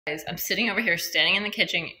Guys, I'm sitting over here, standing in the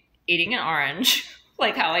kitchen, eating an orange,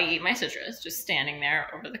 like how I eat my citrus, just standing there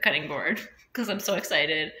over the cutting board because I'm so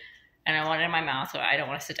excited and I want it in my mouth, so I don't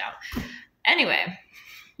want to sit down. Anyway,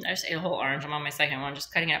 I just ate a whole orange. I'm on my second one,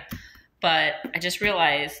 just cutting it up. But I just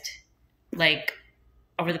realized, like,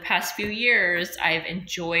 over the past few years, I've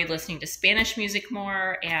enjoyed listening to Spanish music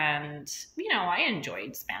more. And, I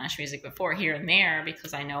enjoyed Spanish music before here and there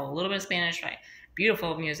because I know a little bit of Spanish, right?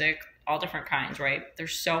 Beautiful music, all different kinds, right?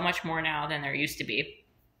 There's so much more now than there used to be.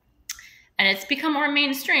 And it's become more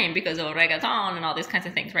mainstream because of reggaeton and all these kinds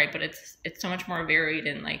of things, right? But it's so much more varied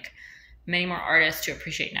and, like, many more artists to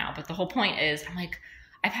appreciate now. But the whole point is,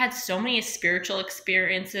 I've had so many spiritual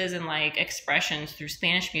experiences and, like, expressions through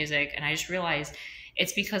Spanish music. And I just realized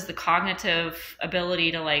it's because the cognitive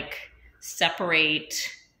ability to, like, separate,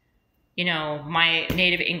 my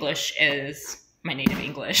native English is my native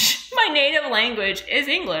English. My native language is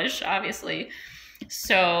English, obviously.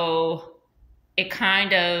 So it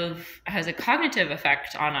kind of has a cognitive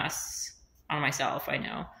effect on myself, I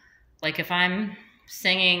know. Like, if I'm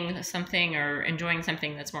singing something or enjoying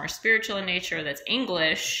something that's more spiritual in nature, that's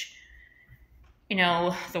English,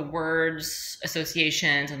 the words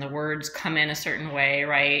associations and the words come in a certain way,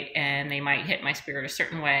 right? And they might hit my spirit a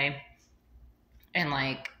certain way and,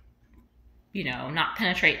 like, not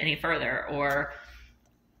penetrate any further, or,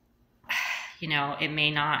 it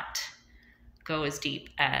may not go as deep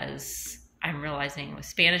as I'm realizing with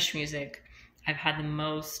Spanish music. I've had the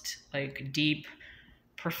most, like, deep,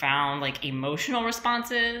 profound, like, emotional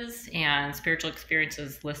responses and spiritual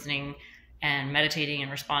experiences listening and meditating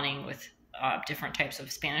and responding with different types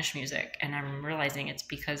of Spanish music. And I'm realizing it's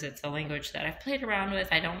because it's a language that I've played around with.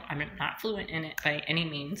 I'm not fluent in it by any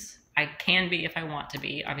means. I can be if I want to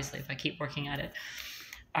be, obviously, if I keep working at it.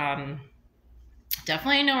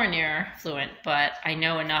 Definitely nowhere near fluent, but I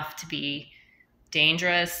know enough to be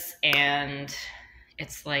dangerous. And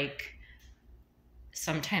it's like,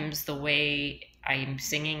 sometimes the way I'm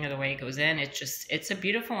singing or the way it goes in, it's a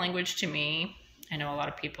beautiful language to me. I know a lot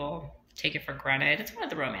of people take it for granted. It's one of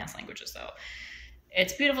the Romance languages, though.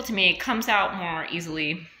 It's beautiful to me. It comes out more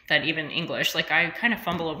easily than even English. Like, I kind of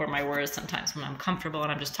fumble over my words sometimes when I'm comfortable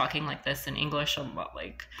and I'm just talking like this in English.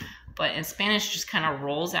 But in Spanish, it just kind of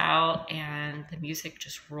rolls out, and the music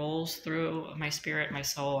just rolls through my spirit, my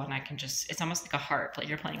soul, and it's almost like a harp. Like,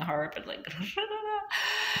 you're playing a harp, but, like,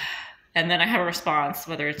 and then I have a response,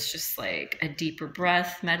 whether it's just, like, a deeper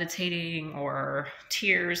breath, meditating, or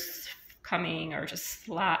tears coming, or just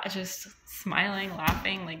smiling,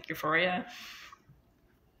 laughing, like euphoria.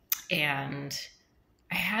 And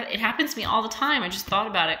it happens to me all the time. I just thought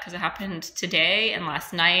about it because it happened today and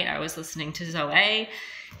last night. I was listening to Zoe.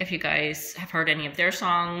 If you guys have heard any of their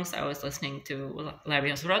songs, I was listening to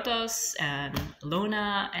Labios Rotos and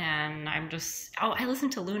Luna, and I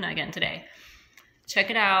listened to Luna again today. Check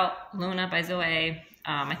it out, Luna by Zoe.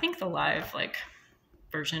 I think the live, like,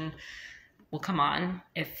 version will come on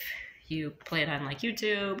if you play it on, like,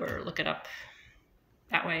 YouTube or look it up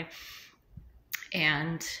that way.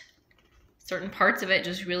 And certain parts of it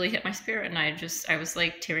just really hit my spirit, and I was,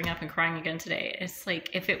 like, tearing up and crying again today. It's like,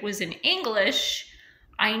 if it was in English,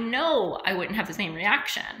 I know I wouldn't have the same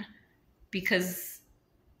reaction because,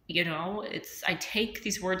 I take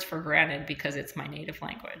these words for granted because it's my native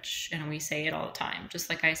language and we say it all the time. Just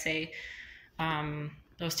like I say, I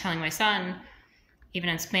was telling my son, even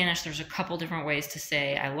in Spanish, there's a couple different ways to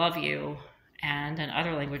say I love you, and in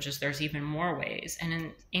other languages, there's even more ways. And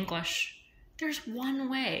in English, there's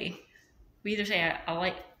one way. We either say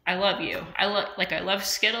I love you. I love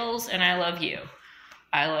Skittles and I love you.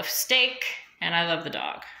 I love steak and I love the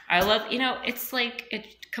dog. It's like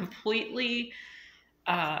it completely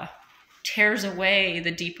tears away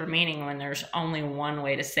the deeper meaning when there's only one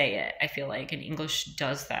way to say it. I feel like, and English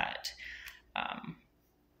does that. I'm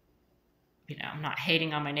not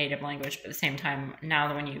hating on my native language, but at the same time, now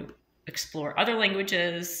that when you explore other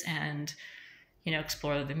languages and,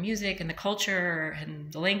 explore the music and the culture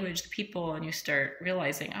and the language, the people, and you start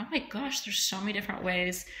realizing, oh my gosh, there's so many different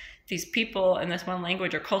ways these people in this one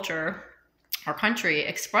language or culture or country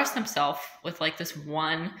express themselves with, like, this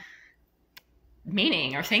one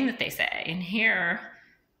meaning or thing that they say. And here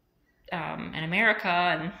in America,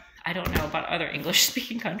 and I don't know about other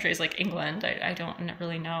English-speaking countries like England, I don't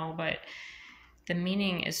really know, but the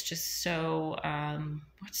meaning is just so,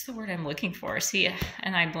 what's the word I'm looking for? See,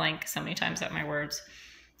 and I blank so many times at my words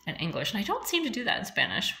in English, and I don't seem to do that in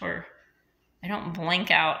Spanish, where I don't blank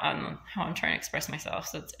out on how I'm trying to express myself,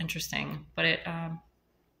 so it's interesting. But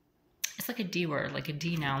it's like a D word, like a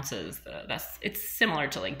denounces. It's similar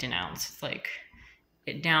to, like, denounce. It's like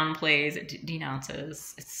it downplays, it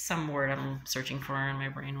denounces. It's some word I'm searching for and my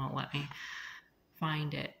brain won't let me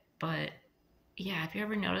find it. But yeah, have you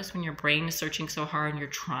ever noticed when your brain is searching so hard and you're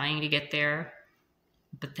trying to get there,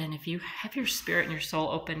 but then if you have your spirit and your soul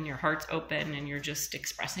open, your heart's open, and you're just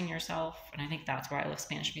expressing yourself, and I think that's why I love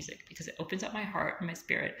Spanish music, because it opens up my heart and my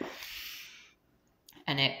spirit,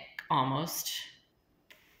 and it almost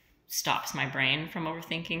stops my brain from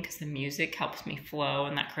overthinking, because the music helps me flow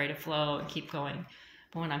in that creative flow and keep going.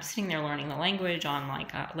 But when I'm sitting there learning the language on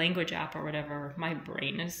like a language app or whatever, my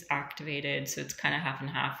brain is activated, so it's kind of half and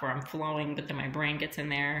half, where I'm flowing, but then my brain gets in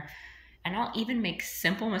there. And I'll even make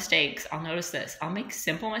simple mistakes. I'll notice this. I'll make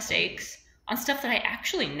simple mistakes on stuff that I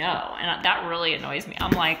actually know. And that really annoys me.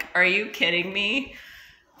 I'm like, are you kidding me?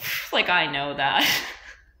 Like, I know that.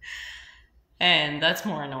 And that's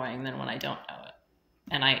more annoying than when I don't know it.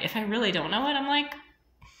 And if I really don't know it, I'm like,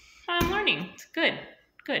 I'm learning. It's good.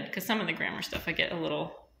 Good. Because some of the grammar stuff I get a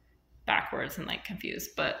little backwards and like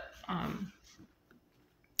confused. But, because,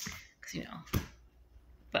 you know.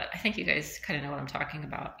 But I think you guys kind of know what I'm talking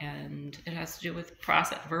about. And it has to do with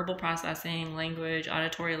verbal processing, language,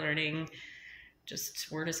 auditory learning, just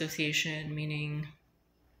word association, meaning,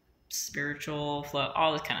 spiritual flow,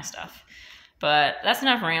 all this kind of stuff. But that's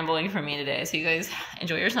enough rambling from me today. So you guys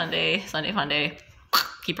enjoy your Sunday fun day.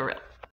 Keep it real.